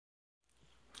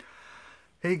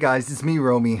Hey guys, it's me,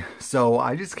 Romie. So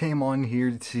I just came on here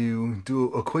to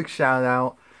do a quick shout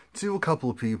out to a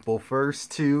couple of people. First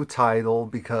to Tidal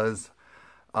because,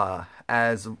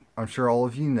 as I'm sure all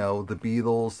of you know, the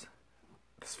Beatles'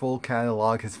 full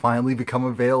catalog has finally become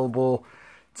available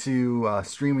to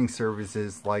streaming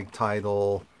services like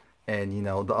Tidal and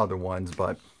the other ones.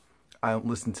 But I don't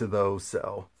listen to those,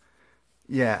 so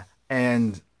yeah.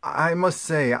 And I must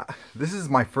say, this is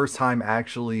my first time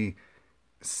actually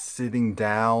sitting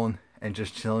down and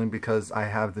just chilling because I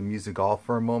have the music off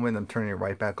for a moment. I'm turning it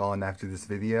right back on after this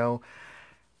video.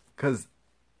 Because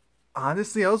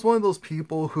honestly, I was one of those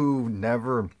people who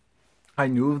never... I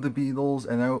knew of the Beatles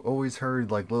and I always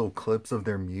heard like little clips of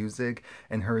their music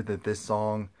and heard that this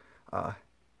song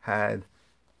had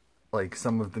like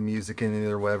some of the music in it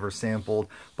or whatever sampled.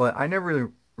 But I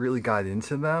never really got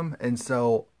into them. And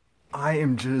so I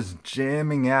am just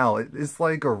jamming out. It's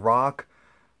like a rock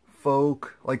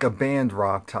folk, like a band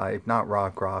rock type, not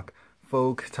rock,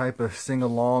 folk type of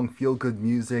sing-along, feel-good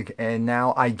music, and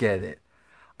now I get it.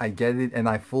 I get it, and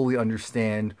I fully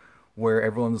understand where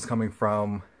everyone was coming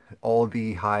from, all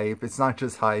the hype. It's not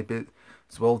just hype,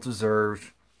 it's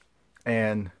well-deserved,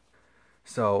 and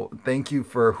so thank you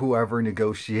for whoever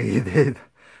negotiated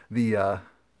the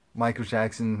Michael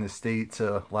Jackson estate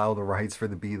to allow the rights for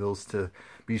the Beatles to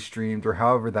be streamed, or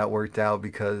however that worked out,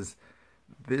 because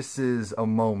this is a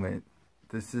moment.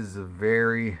 This is a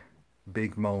very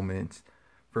big moment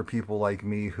for people like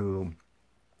me who,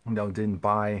 didn't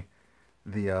buy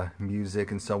the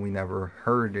music, and so we never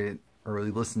heard it or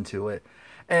really listened to it.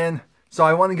 And so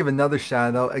I want to give another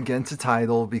shout out again to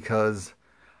Tidal because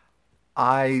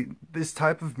this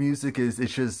type of music it's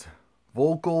just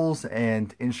vocals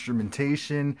and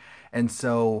instrumentation, and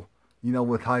so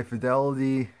with high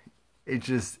fidelity,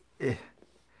 it's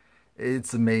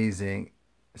amazing.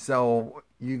 So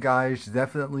you guys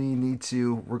definitely need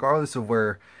to, regardless of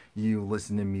where you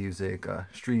listen to music,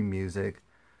 stream music,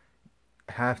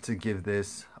 have to give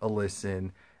this a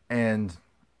listen. And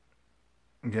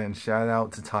again, shout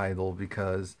out to Tidal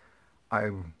because I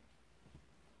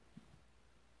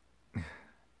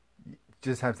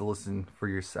just have to listen for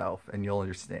yourself and you'll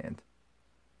understand.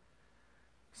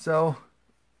 So,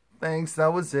 thanks,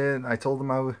 that was it. I told them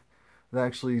I would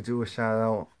actually do a shout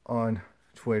out on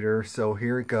Twitter, so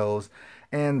here it goes.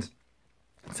 And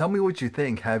tell me what you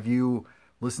think. Have you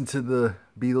listened to the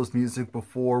Beatles music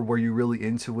before? Were you really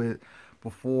into it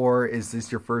before? Is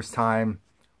this your first time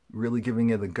really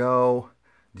giving it a go?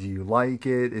 Do you like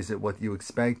it? Is it what you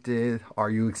expected?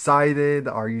 Are you excited?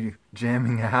 Are you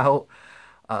jamming out?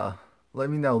 Let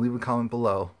me know. Leave a comment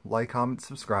below. Like, comment,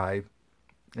 subscribe,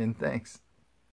 and thanks.